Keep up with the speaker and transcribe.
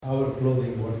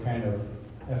clothing, what kind of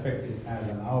effect it has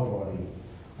on our body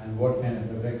and what kind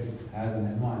of effect it has on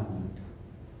environment.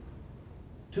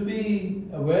 To be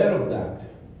aware of that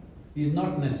is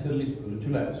not necessarily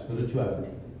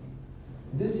spirituality.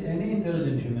 This any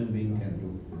intelligent human being can do.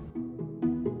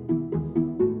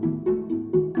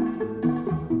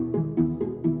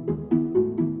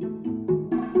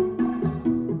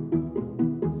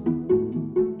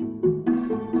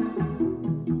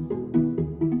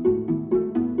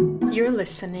 You're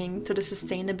listening to The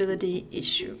Sustainability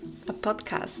Issue, a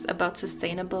podcast about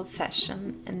sustainable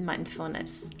fashion and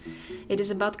mindfulness. It is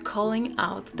about calling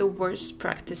out the worst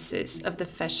practices of the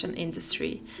fashion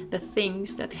industry, the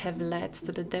things that have led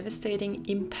to the devastating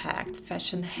impact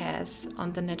fashion has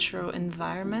on the natural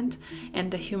environment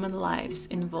and the human lives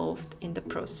involved in the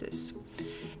process.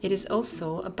 It is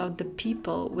also about the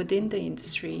people within the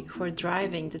industry who are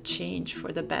driving the change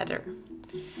for the better.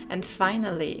 And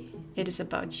finally, it is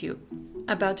about you,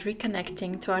 about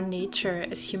reconnecting to our nature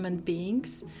as human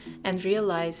beings and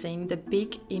realizing the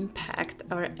big impact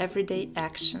our everyday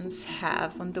actions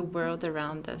have on the world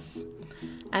around us.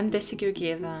 I'm Desi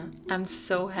Georgieva. I'm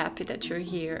so happy that you're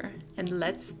here, and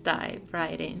let's dive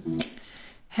right in.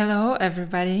 Hello,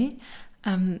 everybody.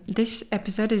 This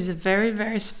episode is a very,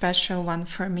 very special one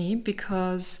for me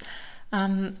because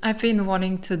I've been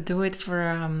wanting to do it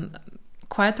for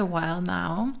quite a while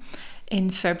now. In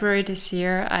February this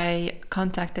year, I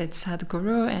contacted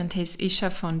Sadhguru and his Isha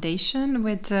Foundation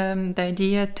with the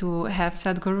idea to have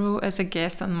Sadhguru as a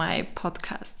guest on my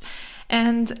podcast.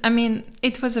 And I mean,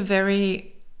 it was a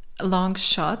very long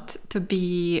shot, to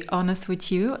be honest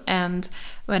with you. And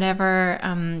whenever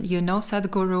you know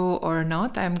Sadhguru or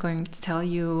not, I'm going to tell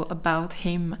you about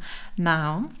him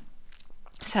now.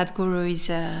 Sadhguru is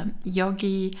a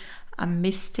yogi, a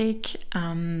mystic,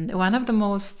 one of the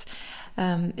most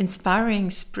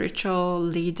inspiring spiritual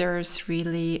leaders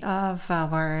really of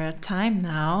our time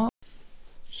now.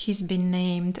 He's been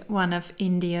named one of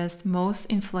India's most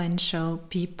influential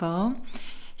people.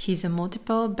 He's a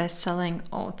multiple best-selling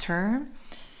author,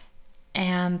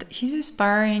 and he's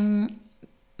inspiring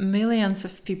millions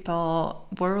of people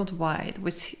worldwide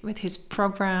with his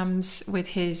programs, with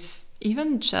his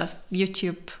even just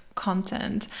YouTube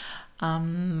content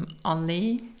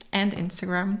only, and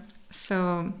Instagram.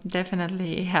 So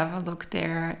definitely have a look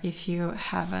there if you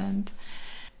haven't.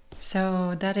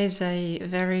 So that is a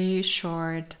very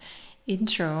short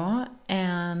intro,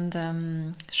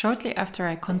 and shortly after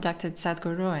I contacted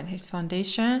Sadhguru and his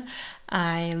foundation,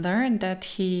 I learned that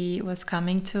he was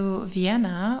coming to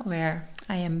Vienna, where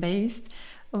I am based,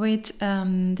 with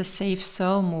the Save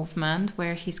Soil movement,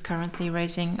 where he's currently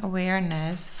raising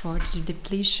awareness for the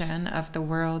depletion of the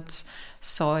world's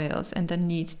soils and the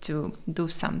need to do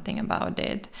something about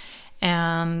it.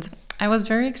 And I was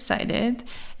very excited,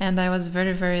 and I was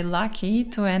very, very lucky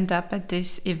to end up at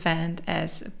this event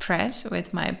as press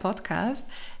with my podcast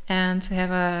and to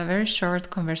have a very short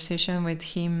conversation with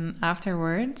him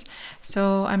afterwards.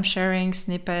 So I'm sharing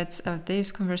snippets of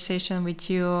this conversation with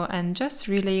you, and just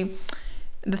really,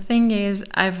 the thing is,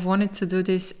 I've wanted to do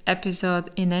this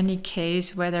episode in any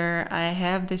case, whether I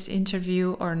have this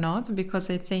interview or not,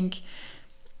 because I think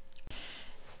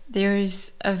there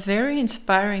is a very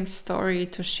inspiring story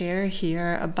to share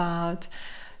here about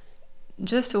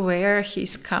just where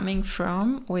he's coming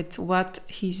from with what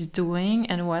he's doing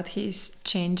and what he's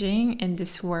changing in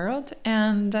this world.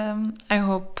 And I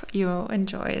hope you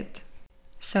enjoy it.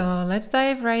 So let's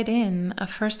dive right in.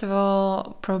 First of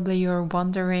all, probably you're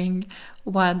wondering,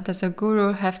 what does a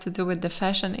guru have to do with the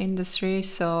fashion industry?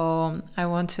 So I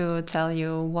want to tell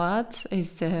you what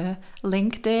is the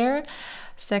link there.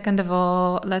 Second of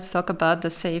all, let's talk about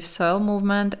the Save Soil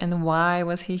movement and why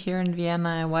was he here in Vienna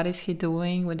and what is he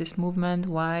doing with this movement?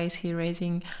 Why is he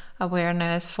raising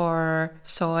awareness for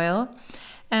soil?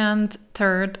 And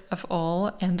third of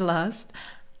all and last,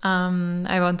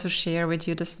 I want to share with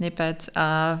you the snippets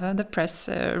of the press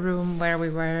room where we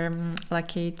were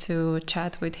lucky to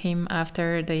chat with him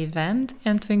after the event,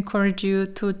 and to encourage you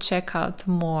to check out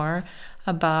more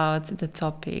about the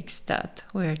topics that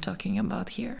we're talking about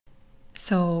here.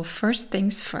 So first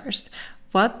things first,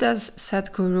 what does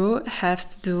Sadhguru have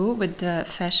to do with the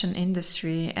fashion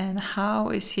industry, and how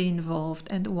is he involved,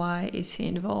 and why is he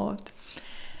involved?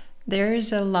 There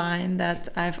is a line that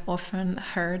I've often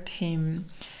heard him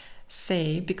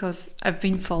say, because I've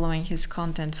been following his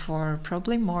content for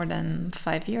probably more than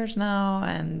 5 years now,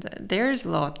 and there's a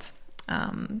lot.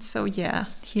 So yeah,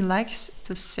 he likes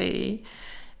to say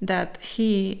that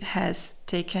he has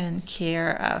taken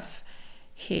care of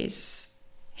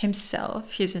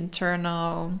himself, his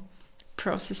internal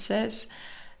processes,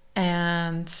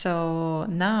 And so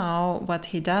now what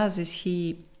he does is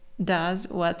he does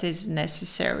what is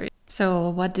necessary. So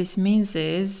what this means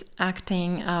is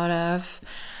acting out of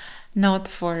not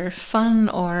for fun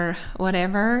or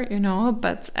whatever,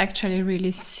 but actually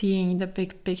really seeing the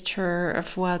big picture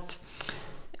of what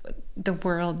the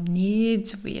world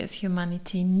needs, we as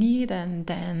humanity need, and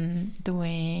then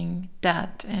doing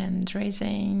that and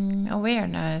raising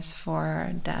awareness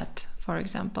for that, for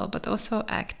example, but also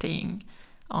acting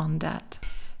on that.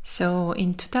 So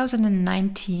in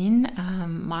 2019,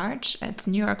 March, at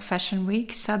New York Fashion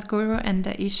Week, Sadhguru and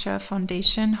the Isha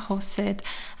Foundation hosted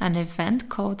an event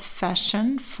called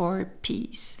Fashion for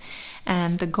Peace.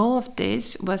 And the goal of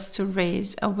this was to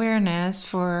raise awareness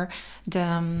for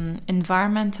the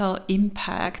environmental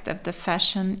impact of the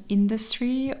fashion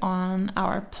industry on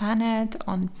our planet,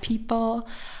 on people,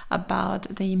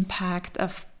 about the impact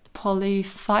of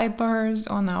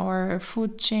polyfibers on our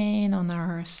food chain, on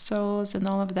our souls, and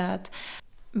all of that.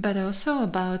 But also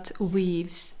about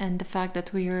weaves and the fact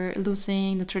that we are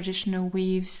losing the traditional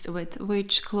weaves with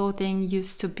which clothing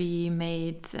used to be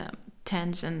made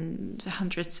tens and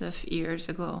hundreds of years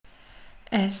ago.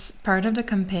 As part of the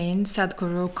campaign,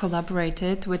 Sadhguru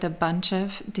collaborated with a bunch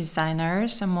of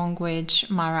designers, among which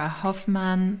Mara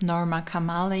Hoffman, Norma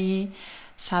Kamali,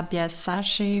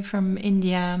 Sabyasachi from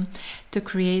India, to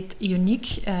create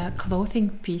unique clothing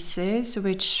pieces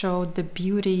which show the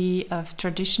beauty of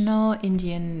traditional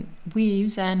Indian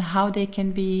weaves and how they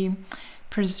can be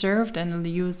preserved and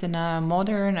used in a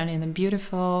modern and in a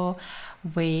beautiful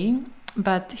way.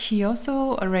 But he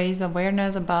also raised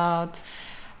awareness about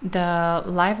the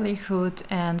livelihood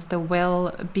and the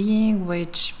well-being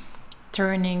which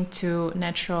turning to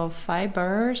natural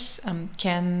fibers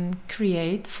can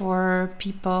create for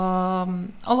people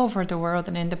all over the world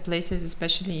and in the places,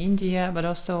 especially India, but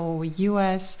also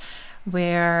US,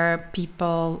 where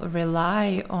people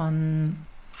rely on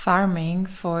farming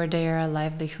for their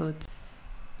livelihood.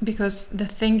 Because the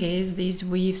thing is, these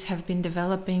weaves have been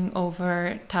developing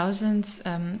over thousands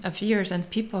of years, and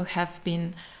people have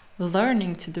been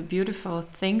learning to do beautiful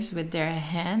things with their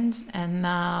hands, and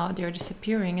now they're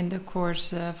disappearing in the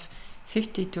course of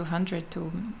 50 to 100 to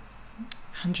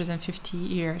 150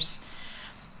 years.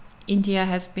 India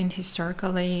has been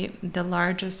historically the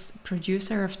largest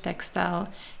producer of textile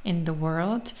in the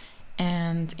world,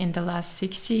 and in the last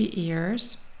 60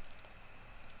 years,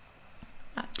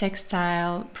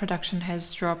 textile production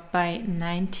has dropped by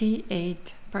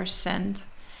 98%,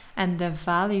 and the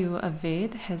value of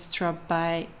it has dropped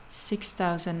by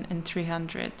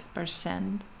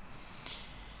 6,300%.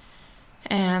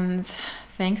 And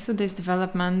thanks to this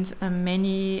development,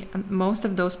 most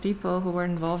of those people who were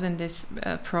involved in this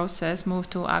process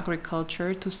moved to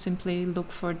agriculture to simply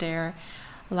look for their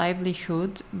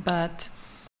livelihood. But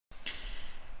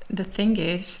the thing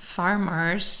is,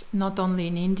 farmers, not only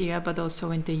in India, but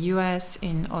also in the US,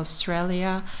 in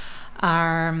Australia,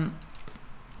 are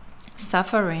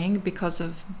suffering because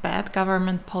of bad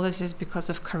government policies, because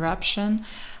of corruption.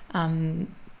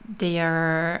 They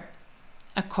are,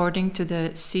 according to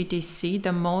the CDC,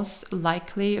 the most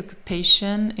likely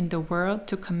occupation in the world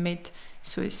to commit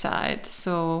suicide.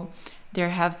 So there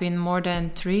have been more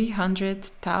than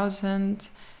 300,000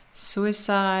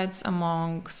 suicides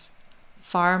amongst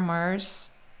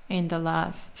farmers in the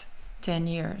last 10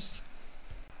 years.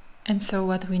 And so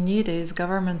what we need is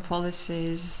government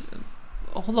policies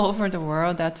all over the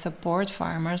world that support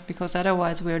farmers, because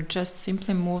otherwise we're just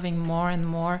simply moving more and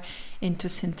more into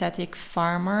synthetic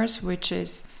fibers, which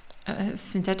is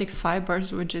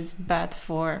bad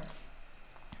for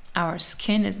our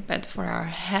skin, is bad for our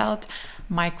health.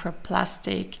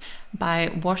 Microplastic, by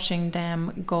washing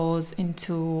them, goes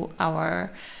into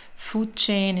our food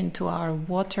chain, into our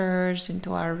waters,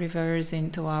 into our rivers,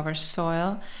 into our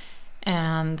soil.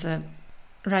 And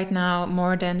right now,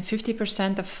 more than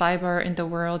 50% of fiber in the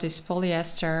world is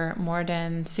polyester. More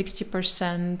than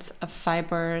 60% of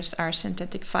fibers are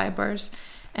synthetic fibers.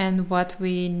 And what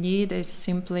we need is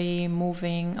simply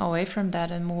moving away from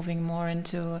that and moving more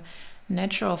into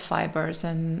natural fibers,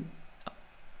 and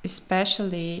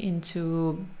especially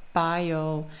into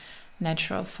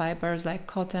bio-natural fibers like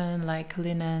cotton, like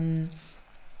linen,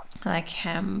 like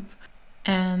hemp.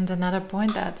 And another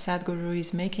point that Sadhguru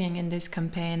is making in this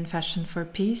campaign, Fashion for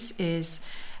Peace, is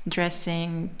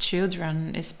dressing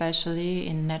children, especially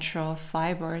in natural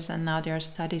fibers. And now there are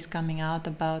studies coming out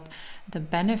about the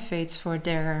benefits for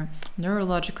their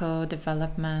neurological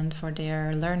development, for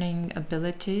their learning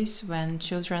abilities, when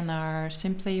children are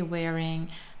simply wearing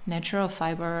natural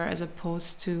fiber as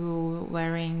opposed to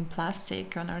wearing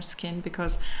plastic on our skin,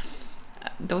 because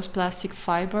those plastic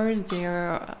fibers,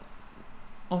 they're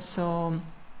also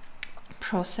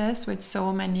processed with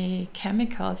so many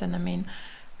chemicals. And I mean,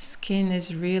 skin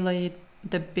is really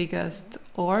the biggest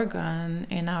organ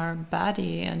in our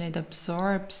body, and it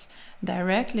absorbs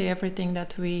directly everything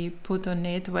that we put on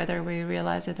it, whether we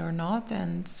realize it or not.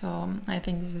 And so I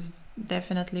think this is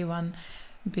definitely one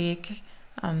big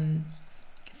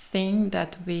thing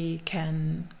that we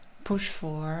can push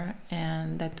for,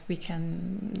 and that we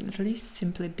can at least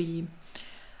simply be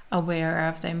aware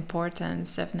of the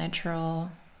importance of natural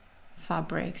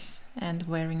fabrics and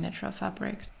wearing natural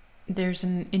fabrics. There's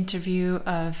an interview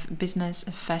of business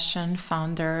fashion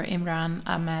founder Imran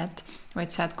Ahmed with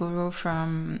Sadhguru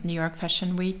from New York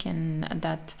Fashion Week in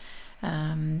that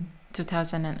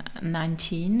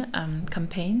 2019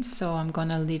 campaign. So I'm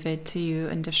gonna leave it to you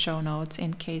in the show notes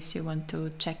in case you want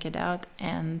to check it out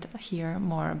and hear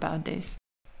more about this.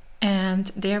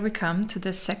 And there we come to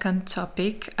the second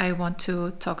topic I want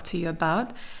to talk to you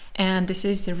about. And this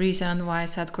is the reason why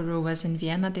Sadhguru was in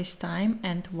Vienna this time,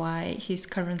 and why he's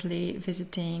currently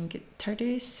visiting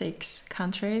 36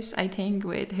 countries, I think,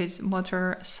 with his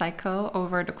motorcycle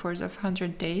over the course of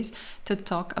 100 days to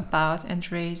talk about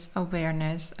and raise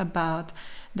awareness about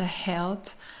the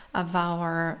health of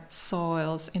our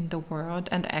soils in the world,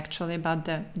 and actually about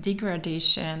the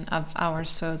degradation of our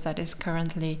soils that is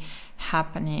currently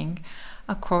happening.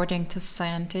 According to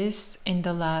scientists, in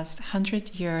the last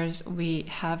 100 years, we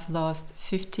have lost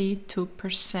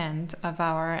 52% of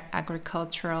our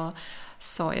agricultural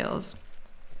soils.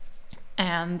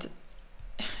 And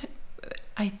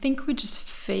I think we just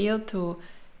fail to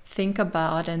think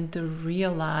about and to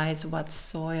realize what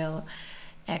soil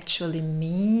actually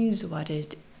means, what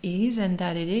it is, and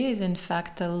that it is, in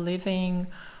fact, a living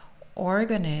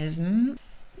organism.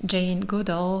 Jane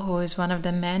Goodall, who is one of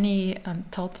the many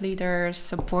thought leaders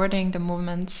supporting the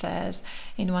movement, says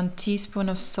in 1 teaspoon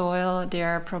of soil there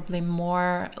are probably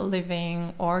more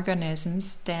living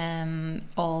organisms than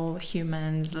all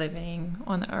humans living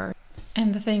on Earth.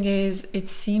 And the thing is, it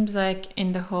seems like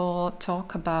in the whole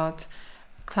talk about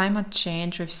climate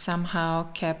change, we've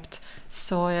somehow kept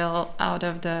soil out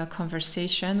of the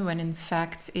conversation, when in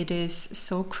fact it is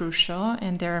so crucial,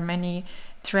 and there are many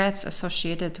threats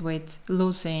associated with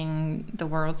losing the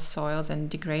world's soils and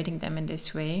degrading them in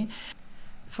this way.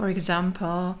 For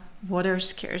example, water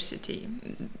scarcity.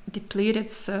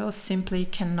 Depleted soil simply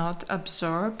cannot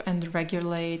absorb and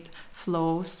regulate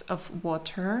flows of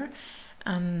water,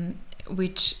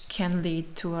 which can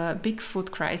lead to a big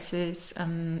food crisis.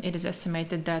 It is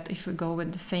estimated that if we go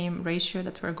with the same ratio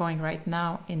that we're going right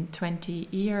now, in 20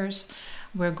 years,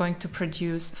 we're going to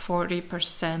produce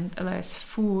 40% less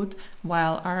food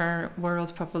while our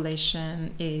world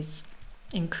population is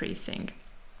increasing.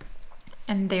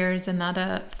 And there's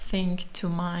another thing to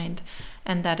mind,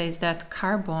 and that is that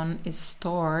carbon is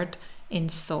stored in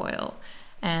soil,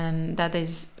 and that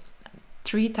is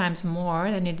 3 times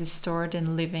more than it is stored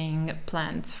in living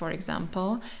plants, for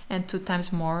example, and 2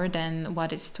 times more than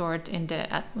what is stored in the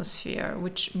atmosphere,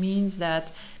 which means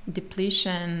that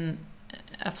depletion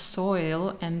of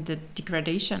soil and the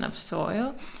degradation of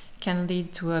soil can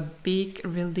lead to a big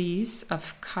release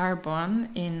of carbon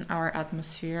in our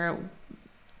atmosphere,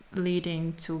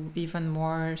 leading to even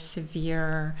more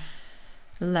severe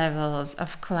levels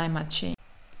of climate change.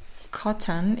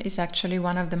 Cotton is actually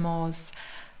one of the most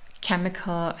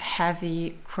chemical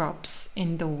heavy crops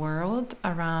in the world.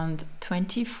 Around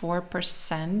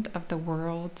 24% of the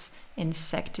world's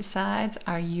insecticides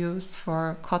are used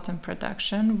for cotton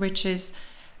production, which is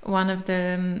one of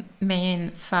the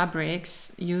main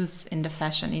fabrics used in the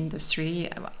fashion industry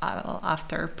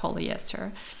after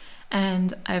polyester.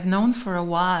 And I've known for a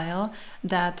while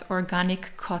that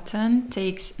organic cotton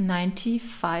takes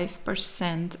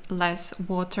 95% less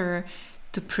water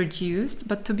to produce,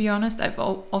 but to be honest, I've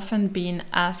often been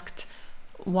asked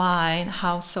why,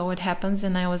 how so it happens,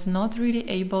 and I was not really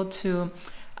able to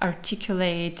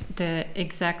articulate the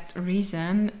exact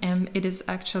reason. And it is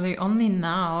actually only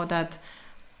now that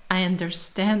I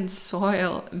understand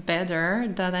soil better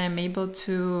that I'm able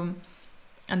to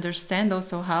understand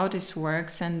also how this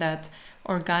works, and that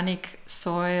organic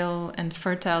soil and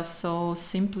fertile soil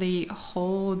simply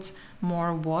holds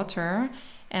more water.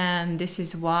 And this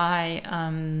is why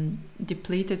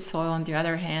depleted soil, on the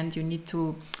other hand, you need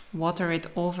to water it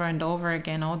over and over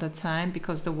again all the time,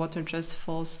 because the water just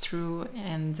falls through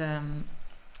and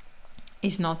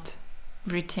is not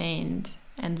retained,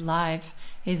 and life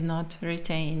is not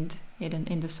retained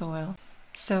in the soil.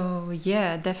 So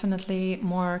yeah, definitely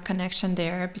more connection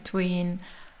there between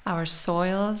our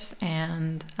soils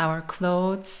and our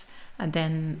clothes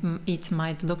than it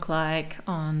might look like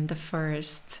on the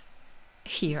first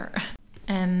here.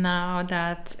 And now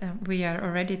that we are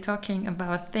already talking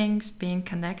about things being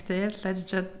connected, let's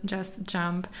just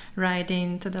jump right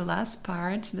into the last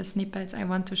part, the snippets I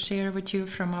want to share with you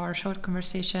from our short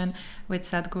conversation with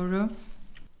Sadhguru.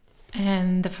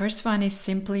 And the first one is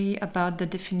simply about the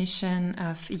definition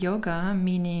of yoga,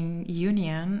 meaning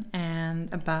union,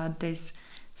 and about this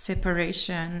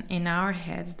separation in our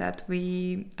heads that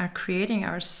we are creating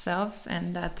ourselves,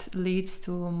 and that leads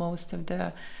to most of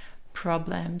the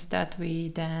problems that we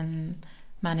then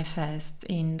manifest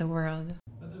in the world.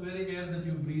 But the very air that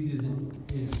you breathe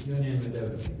is union with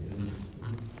everything.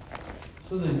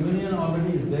 So the union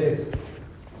already is there,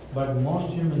 but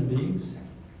most human beings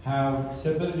have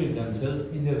separated themselves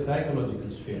in their psychological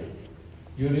sphere.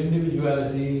 Your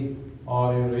individuality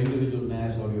or your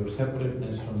individualness or your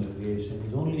separateness from the creation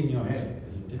is only in your head,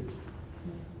 isn't it?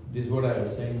 This is what I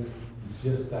was saying, it's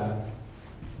just that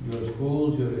your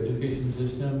schools, your education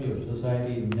system, your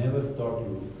society never taught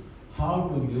you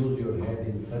how to use your head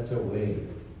in such a way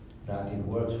that it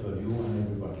works for you and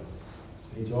everybody.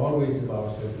 It's always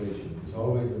about separation, it's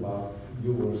always about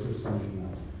you versus something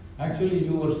else. Actually,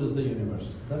 you versus the universe,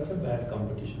 that's a bad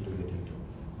competition to get into.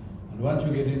 And once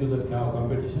you get into the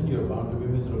competition, you're bound to be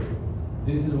miserable.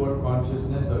 This is what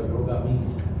consciousness or yoga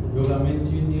means. Yoga means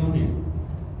in union.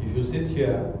 If you sit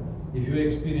here, if you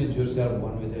experience yourself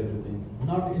one with everything,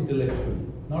 not intellectually,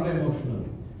 not emotionally,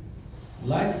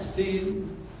 like see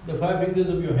the 5 fingers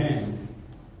of your hand,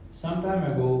 some time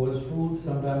ago was food,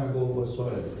 some time ago was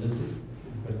soil, isn't it?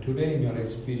 But today in your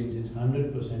experience it's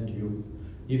 100% you.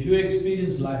 If you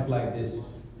experience life like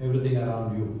this, everything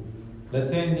around you,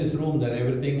 let's say in this room that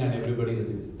everything and everybody that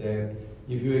is there,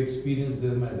 if you experience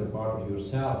them as a part of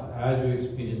yourself, as you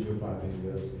experience your 5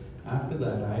 fingers, after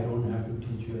that I don't have to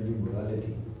teach you any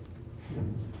morality.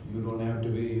 You don't have to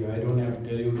be, I don't have to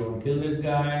tell you don't kill this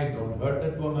guy, don't hurt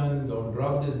that woman, don't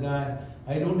rob this guy.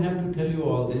 I don't have to tell you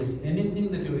all this. Anything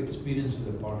that you experience is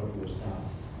a part of yourself.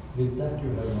 With that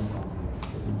you have no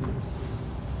conflict, isn't it?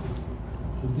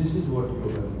 So this is what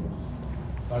yoga means.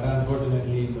 But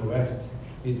unfortunately in the West,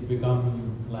 it's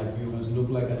become like you must look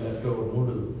like a leftover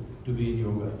noodle to be in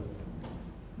yoga.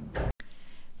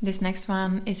 This next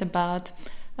one is about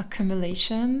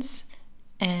accumulations,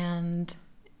 and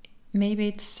maybe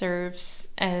it serves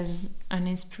as an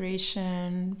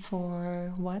inspiration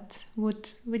for what would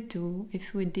we do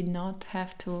if we did not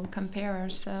have to compare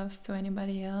ourselves to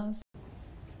anybody else.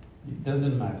 It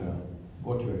doesn't matter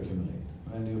what you accumulate.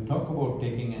 When you talk about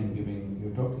taking and giving,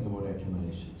 you're talking about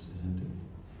accumulations, isn't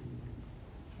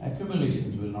it?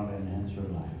 Accumulations will not enhance your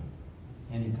life,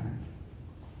 any kind.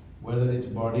 Whether it's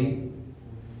body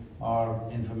or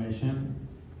information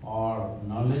or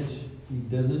knowledge, it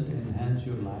doesn't enhance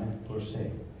your life per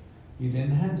se. It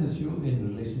enhances you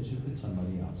in relationship with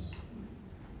somebody else.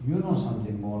 You know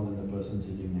something more than the person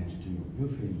sitting next to you. You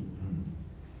feel,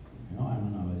 I'm a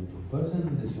knowledgeable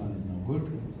person, this one is no good.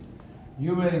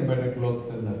 You're wearing better clothes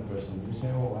than that person. You say,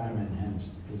 oh, I'm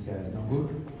enhanced, this guy is no good.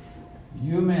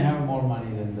 You may have more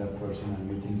money than that person and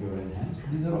you think you're enhanced.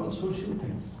 These are all social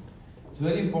things. It's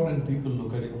very important people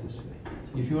look at it this way.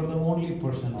 If you're the only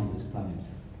person on this planet,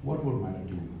 what would matter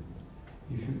to you?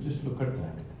 If you just look at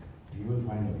that, you will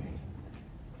find a way.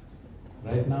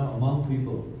 Right now, among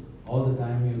people, all the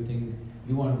time you think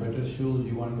you want better shoes,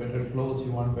 you want better clothes,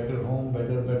 you want better home,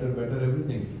 better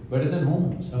everything. Better than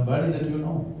whom? Somebody that you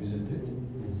know, isn't it?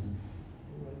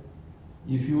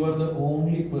 If you are the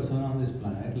only person on this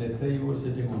planet, let's say you were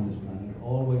sitting on this planet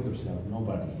all by yourself,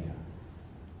 nobody here,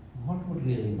 what would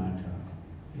really matter?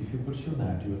 If you pursue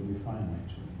that, you will be fine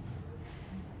actually.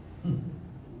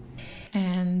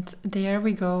 And there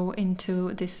we go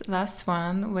into this last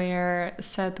one where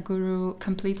Sadhguru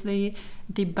completely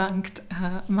debunked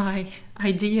my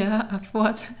idea of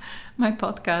what my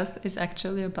podcast is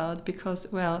actually about, because,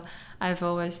 well, I've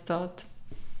always thought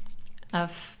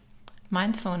of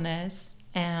mindfulness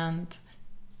and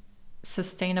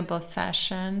sustainable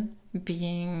fashion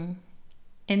being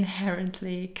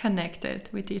inherently connected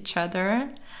with each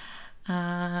other,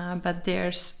 but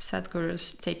there's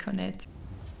Sadhguru's take on it.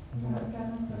 It's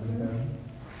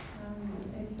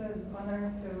an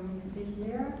honor to be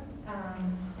here.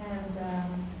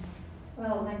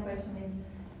 Well, my question is,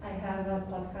 I have a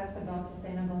podcast about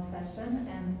sustainable fashion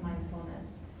and mindfulness.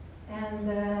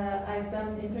 And I've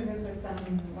done interviews with some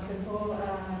wonderful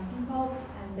people,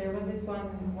 and there was this one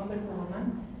wonderful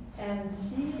woman, and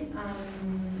she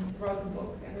wrote a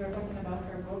book, and we were talking about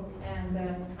her book, and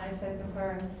I said to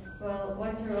her, well,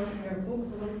 what you wrote in your book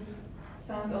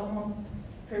sounds almost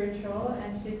spiritual,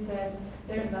 and she said,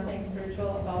 there's nothing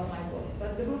spiritual about my book.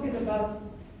 But the book is about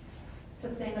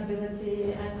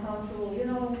sustainability and how to,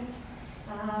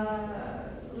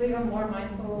 live a more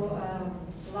mindful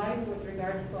life with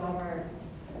regards to our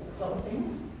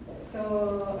clothing.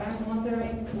 So I'm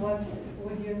wondering, what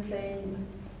would you say,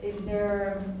 is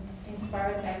there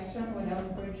inspired action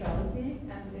without spirituality,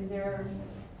 and is there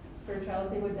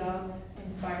spirituality without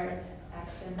inspired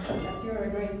action? As you're a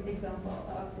great example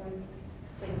of with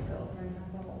Sexo, for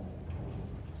example.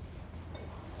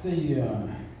 See,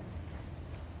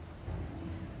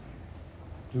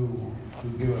 to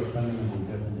give a fundamental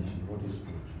definition, what is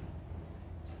spiritual?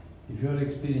 If your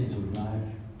experience of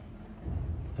life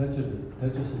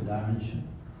touches a dimension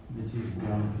which is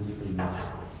beyond physical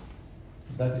nature,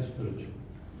 that is spiritual.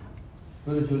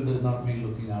 Spiritual does not mean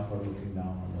looking up or looking down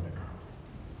or whatever.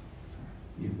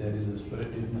 If there is a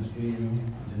spirit, it must be in you,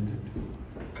 isn't it?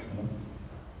 You know?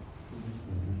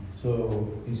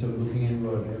 So instead of looking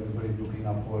inward, everybody looking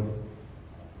upward.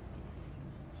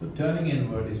 So turning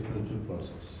inward is spiritual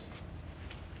process.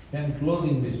 Can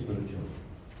clothing be spiritual?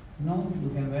 No, you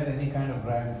can wear any kind of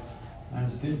rag and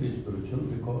still be spiritual,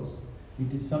 because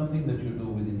it is something that you do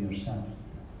within yourself.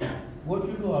 What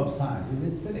you do outside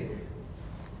is aesthetic.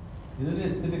 Either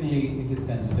aesthetically it is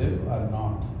sensitive or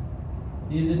not.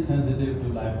 Is it sensitive to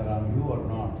life around you or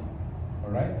not?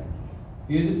 Alright?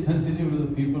 Is it sensitive to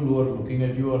the people who are looking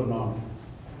at you or not?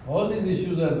 All these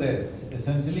issues are there. It's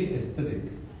essentially aesthetic.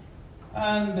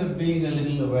 And being a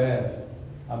little aware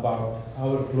about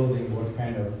our clothing, what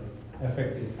kind of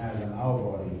effect it has on our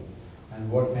body,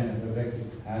 and what kind of effect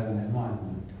it has on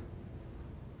environment.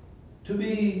 To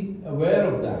be aware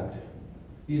of that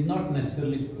is not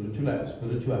necessarily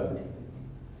spirituality.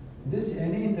 This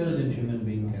any intelligent human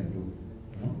being can do.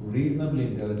 You know, reasonably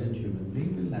intelligent human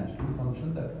being will naturally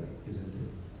function that way, isn't it?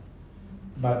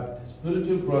 But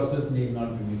spiritual process need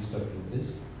not be mixed up with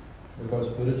this, because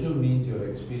spiritual means your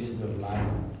experience of life.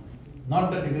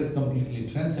 Not that it is completely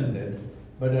transcended,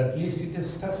 but at least it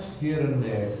has touched here and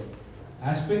there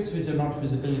aspects which are not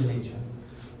physical in nature.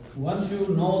 Once you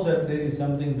know that there is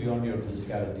something beyond your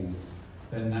physicality,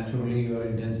 then naturally your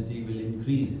intensity will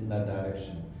increase in that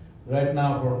direction. Right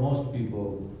now, for most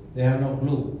people, they have no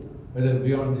clue whether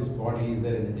beyond this body is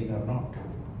there anything or not.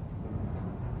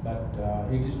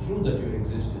 But it is true that you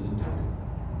exist, isn't it?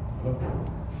 Hello?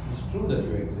 It's true that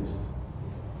you exist.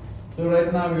 So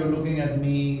right now you're looking at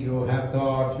me, you have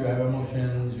thoughts, you have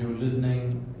emotions, you're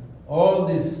listening, all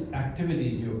these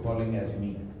activities you're calling as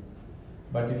me.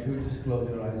 But if you just close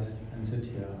your eyes and sit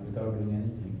here without doing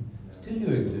anything, still you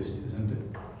exist, isn't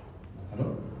it?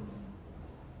 Hello?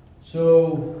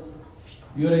 So,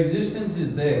 your existence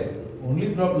is there.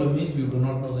 Only problem is you do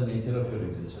not know the nature of your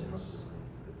existence.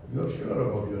 You're sure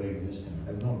about your existence,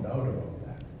 there's no doubt about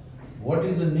that. What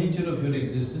is the nature of your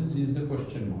existence is the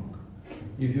question mark.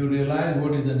 If you realize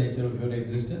what is the nature of your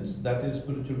existence, that is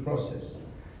spiritual process.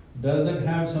 Does it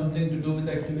have something to do with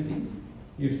activity?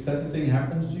 If such a thing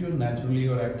happens to you, naturally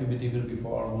your activity will be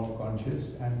far more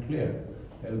conscious and clear.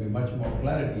 There will be much more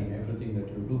clarity in everything that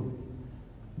you do.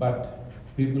 But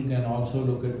people can also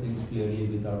look at things clearly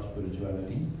without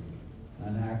spirituality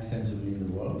and act sensibly in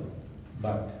the world,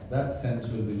 but that sense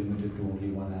will be limited to only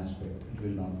one aspect, it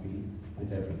will not be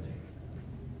with everything.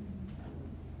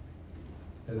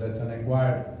 That's an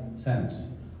acquired sense.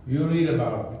 You read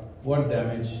about what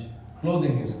damage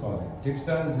clothing is causing.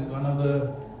 Textiles is one of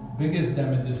the biggest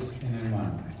damages in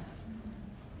environment.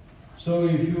 So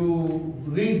if you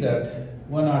read that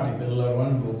one article or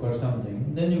one book or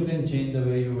something, then you can change the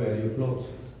way you wear your clothes,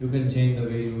 you can change the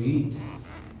way you eat.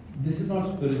 This is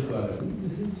not spirituality,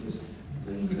 this is just a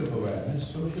little bit of awareness,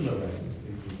 social awareness,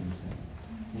 if you can say.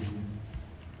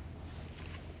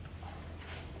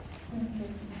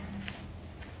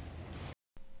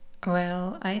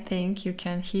 Well, I think you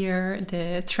can hear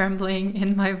the trembling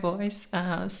in my voice,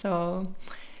 so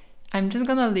I'm just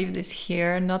gonna leave this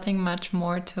here. Nothing much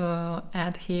more to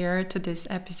add here to this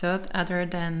episode other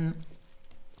than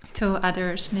two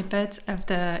other snippets of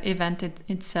the event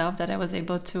itself that I was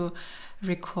able to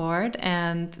record,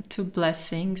 and two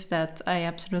blessings that I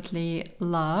absolutely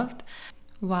loved.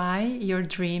 Why your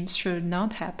dreams should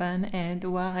not happen and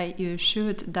why you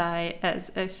should die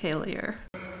as a failure.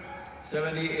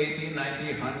 70, 80,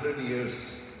 90, 100 years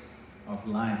of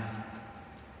life,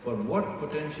 for what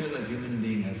potential a human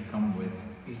being has come with,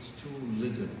 it's too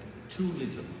little, too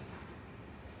little.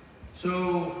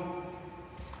 So,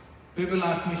 people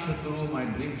ask me, Sadhguru, my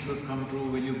dream should come true,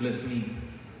 will you bless me?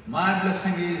 My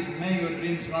blessing is, may your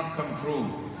dreams not come true.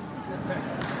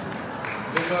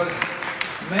 Because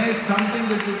may something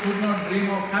that you could not dream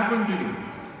of happen to you.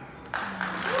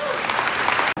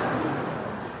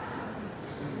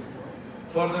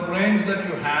 For the brains that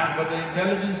you have, for the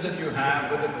intelligence that you have,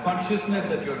 for the consciousness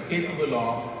that you're capable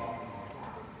of,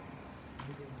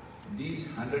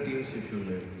 100 years if you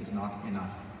live is not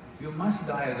enough. You must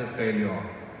die as a failure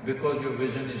because your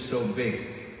vision is so big.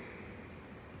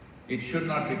 It should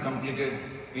not be completed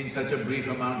in such a brief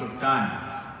amount of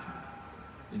time.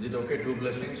 Is it okay? 2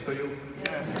 blessings for you?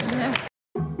 Yes. Yeah.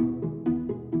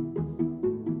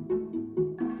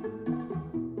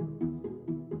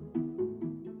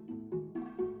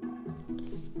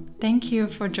 Thank you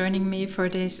for joining me for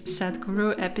this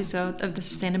Sadhguru episode of the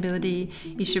Sustainability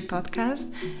Issue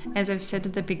podcast. As I've said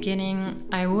at the beginning,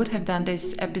 I would have done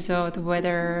this episode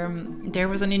whether there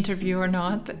was an interview or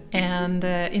not. And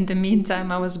in the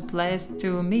meantime, I was blessed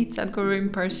to meet Sadhguru in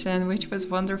person, which was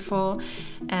wonderful.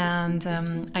 And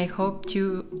I hope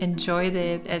you enjoyed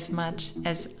it as much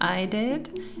as I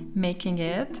did making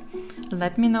it.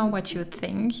 Let me know what you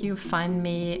think. You find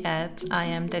me at I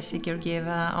am Desi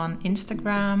Georgieva on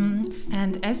Instagram.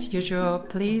 And as usual,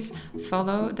 please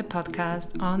follow the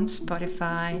podcast on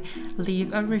Spotify,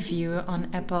 leave a review on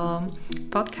Apple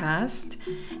Podcast,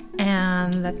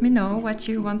 and let me know what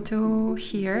you want to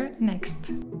hear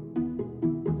next.